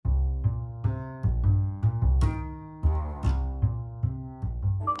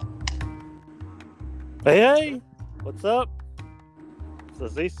Hey, what's up? It's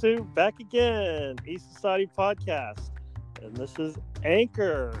Azisu back again, East Society Podcast, and this is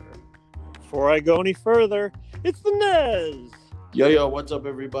Anchor. Before I go any further, it's the Nez. Yo, what's up,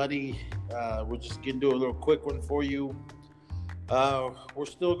 everybody? We're just gonna do a little quick one for you. We're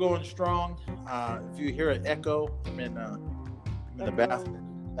still going strong. If you hear an echo, I'm in the bath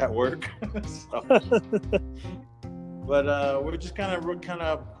at work. But we're just kind of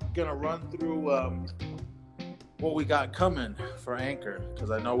gonna run through what we got coming for Anchor, because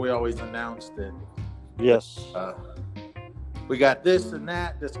I know we always announced that. Yes. We got this and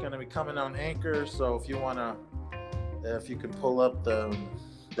that's gonna be coming on Anchor. So if you can pull up the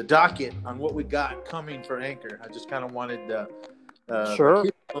docket on what we got coming for Anchor. I just kind of wanted Sure. the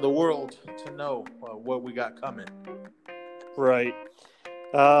people of the world to know what we got coming. Right.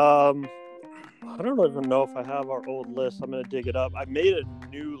 I don't even know if I have our old list. I'm going to dig it up. I made a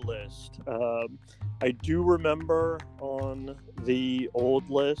new list. I do remember on the old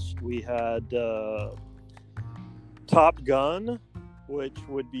list we had Top Gun, which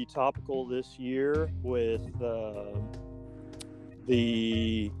would be topical this year with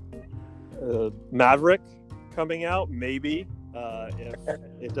the Maverick coming out, maybe, if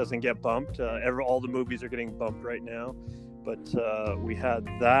it doesn't get bumped. All the movies are getting bumped right now, but we had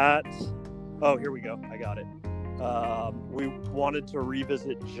that. Oh, here we go. I got it. We wanted to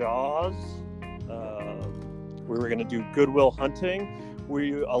revisit Jaws. We were going to do Good Will Hunting.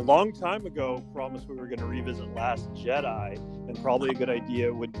 We, a long time ago, promised we were going to revisit Last Jedi, and probably a good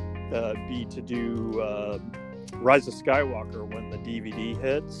idea would be to do Rise of Skywalker when the DVD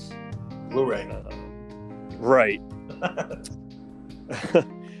hits. Blu-ray. Right.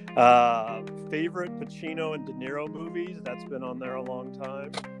 Favorite Pacino and De Niro movies? That's been on there a long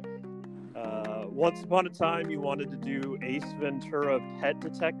time. Once upon a time, you wanted to do Ace Ventura Pet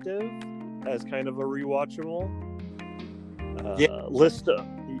Detective as kind of a rewatchable. List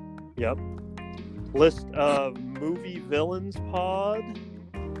of movie villains pod.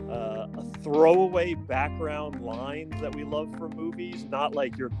 A throwaway background lines that we love from movies, not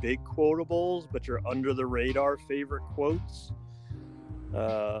like your big quotables, but your under the radar favorite quotes.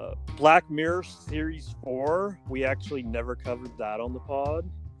 Black Mirror Series 4, we actually never covered that on the pod.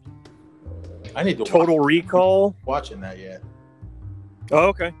 I need to Total Recall. Watching that yet? Oh,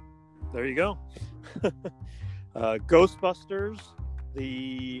 okay, there you go. Ghostbusters,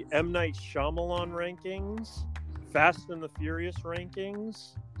 the M. Night Shyamalan rankings, Fast and the Furious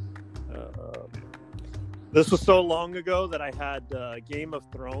rankings. This was so long ago that I had Game of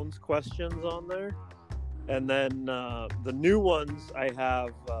Thrones questions on there. And then the new ones I have,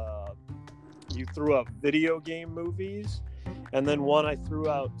 you threw up video game movies. And then one I threw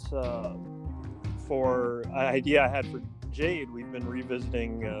out for an idea I had for Jade. We've been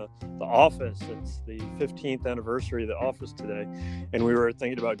revisiting The Office. It's the 15th anniversary of The Office today. And we were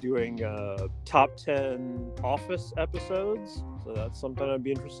thinking about doing top 10 Office episodes. So that's something I'd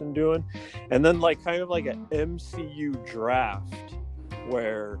be interested in doing. And then kind of like an MCU draft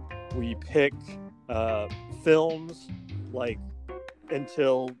where we pick films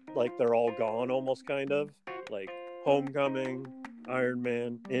until they're all gone, almost, kind of like Homecoming, Iron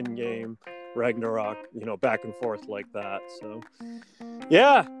Man, Endgame, Ragnarok, back and forth like that. So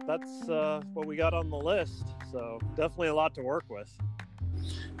yeah, that's what we got on the list. So definitely a lot to work with.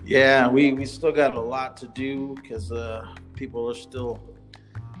 Yeah, we still got a lot to do because people are still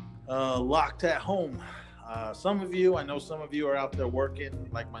locked at home. I know some of you are out there working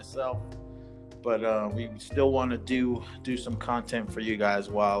like myself, but we still want to do some content for you guys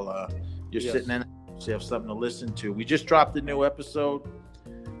while you're sitting in, so you have something to listen to. We just dropped a new episode.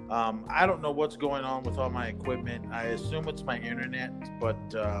 I don't know what's going on with all my equipment. I assume it's my internet, but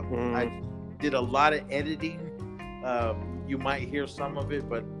I did a lot of editing. You might hear some of it,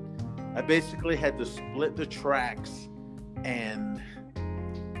 but I basically had to split the tracks and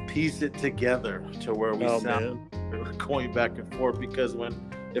piece it together to where we sound going back and forth, because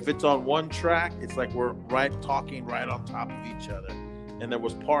if it's on one track, it's like we're talking right on top of each other. And there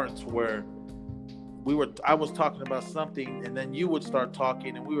was parts where I was talking about something, and then you would start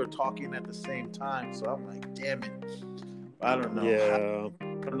talking, and we were talking at the same time. So I'm like, damn it. I don't know. Yeah.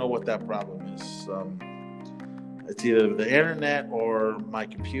 I don't know what that problem is. It's either the internet or my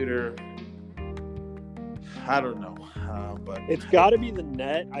computer. I don't know. But it's got to be the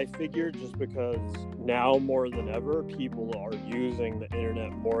net, I figure, just because now more than ever, people are using the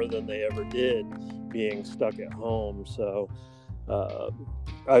internet more than they ever did, being stuck at home. So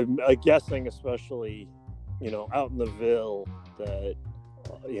I'm guessing, especially, out in the Ville, that,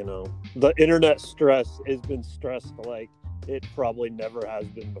 the internet stress has been stressed like it probably never has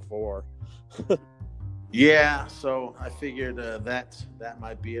been before. Yeah, so I figured that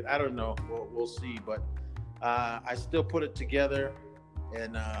might be it. I don't know. We'll see, but I still put it together,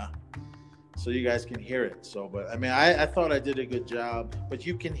 and so you guys can hear it. So, but I mean, I thought I did a good job, but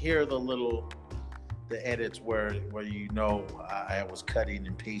you can hear the edits where I was cutting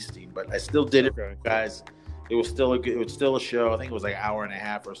and pasting, but I still did it, Okay. guys. It was still a show. I think it was like an hour and a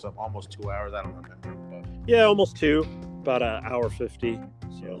half or something, almost 2 hours. I don't remember, but Yeah, almost two, about an hour 50.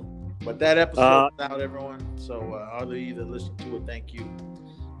 So, but that episode is out, everyone. So all of you that listen to it, thank you.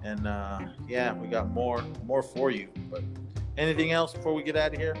 And yeah, we got more for you. But anything else before we get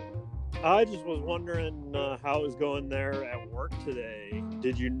out of here? I just was wondering how it was going there at work today.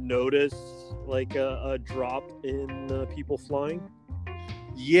 Did you notice like a drop in people flying?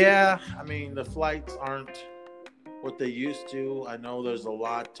 Yeah, I mean the flights aren't what they used to. I know there's a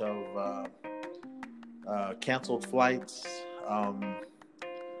lot of canceled flights.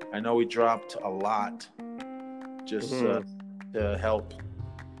 I know we dropped a lot just to help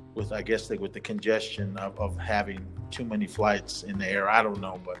with, I guess, with the congestion of having too many flights in the air. I don't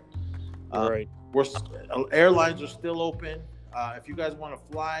know, but Right. Airlines are still open. If you guys want to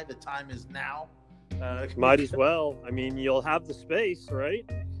fly, the time is now. Might as well. I mean, you'll have the space, right?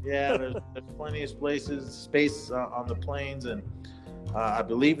 Yeah, there's plenty of space on the planes, and I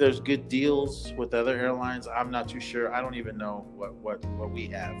believe there's good deals with other airlines. I'm not too sure. I don't even know what we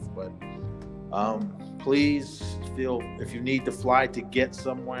have, but please feel if you need to fly to get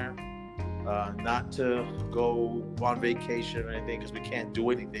somewhere, not to go on vacation or anything, because we can't do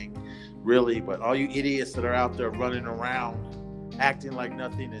anything really. But all you idiots that are out there running around acting like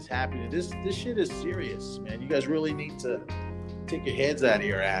nothing is happening, this shit is serious, man. You guys really need to take your heads out of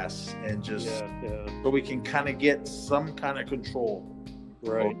your ass and just so we can kind of get some kind of control.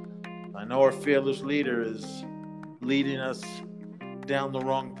 Right. I know our fearless leader is leading us down the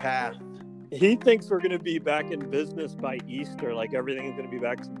wrong path. He thinks we're going to be back in business by Easter, like everything is going to be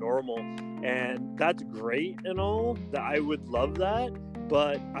back to normal. And that's great and all. I would love that.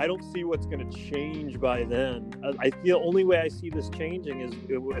 But I don't see what's going to change by then. I feel the only way I see this changing is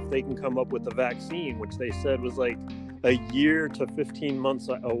if they can come up with a vaccine, which they said was like a year to 15 months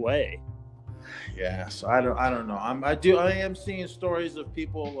away. Yeah, so I don't know. I am seeing stories of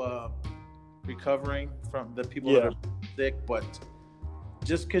people recovering from the people that are sick, but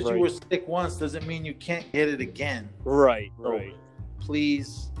just because you were sick once doesn't mean you can't get it again. Right.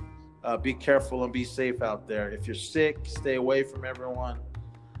 Please be careful and be safe out there. If you're sick, stay away from everyone,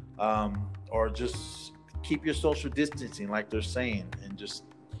 or just keep your social distancing, like they're saying, and just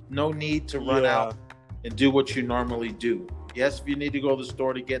no need to run out and do what you normally do. Yes, if you need to go to the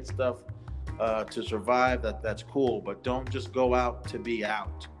store to get stuff to survive, that's cool, but don't just go out to be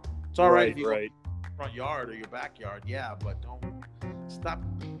out. It's all right if you go to your front yard or your backyard, but don't stop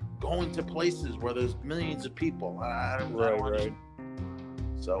going to places where there's millions of people. I don't understand.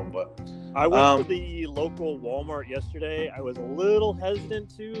 So, but I went to the local Walmart yesterday. I was a little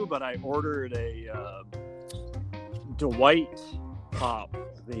hesitant to, but I ordered a Dwight pop,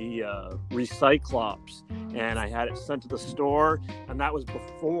 the Recyclops, and I had it sent to the store, and that was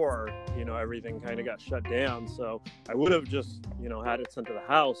before everything kind of got shut down. So I would have just had it sent to the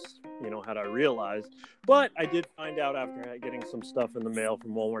house, had I realized. But I did find out after getting some stuff in the mail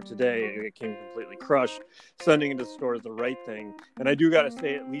from Walmart today, it came completely crushed. Sending it to the store is the right thing. And I do got to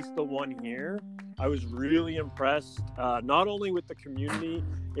say, at least the one here, I was really impressed, not only with the community.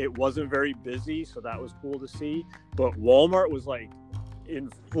 It wasn't very busy, so that was cool to see, but Walmart was like in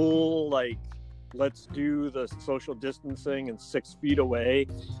full, like, let's do the social distancing and 6 feet away.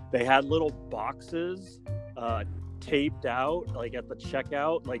 They had little boxes taped out, like at the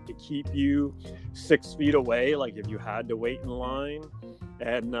checkout, like to keep you 6 feet away, like if you had to wait in line.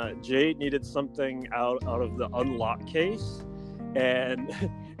 And Jade needed something out of the unlock case, and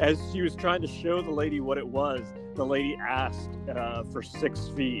as she was trying to show the lady what it was, the lady asked for 6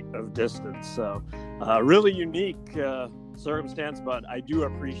 feet of distance. So really unique circumstance, but I do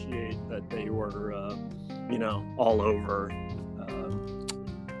appreciate that they were all over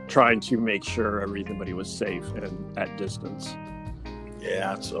trying to make sure everybody was safe and at distance.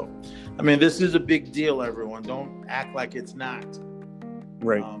 Yeah, so I mean, this is a big deal, everyone. Don't act like it's not.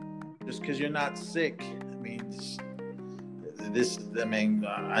 Right. Just because you're not sick, I mean,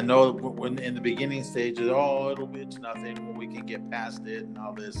 I know when in the beginning stages, it's nothing, we can get past it and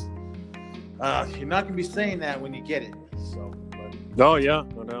all this. You're not going to be saying that when you get it. So, no.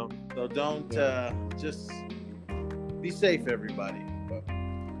 So don't just be safe, everybody. But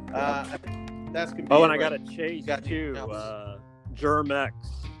that's gonna be. And I got a Chase too. Germ-X.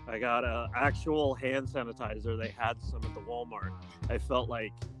 I got a actual hand sanitizer. They had some at the Walmart. I felt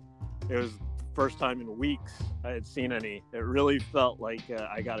like it was first time in weeks I had seen any. It really felt like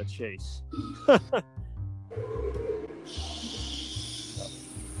I got a chase.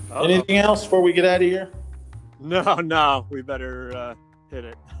 Anything else before we get out of here? No, we better hit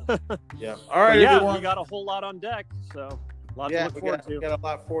it. Yeah. All right, yeah, everyone. we got a whole lot on deck, so lots to Yeah, look we forward to. got a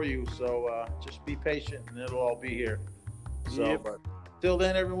lot for you. So just be patient, and it'll all be here. So, Yep. but till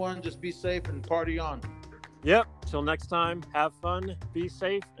then, everyone, just be safe and party on. Yep. Till next time, have fun, be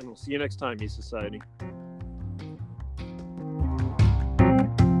safe, and we'll see you next time, E Society.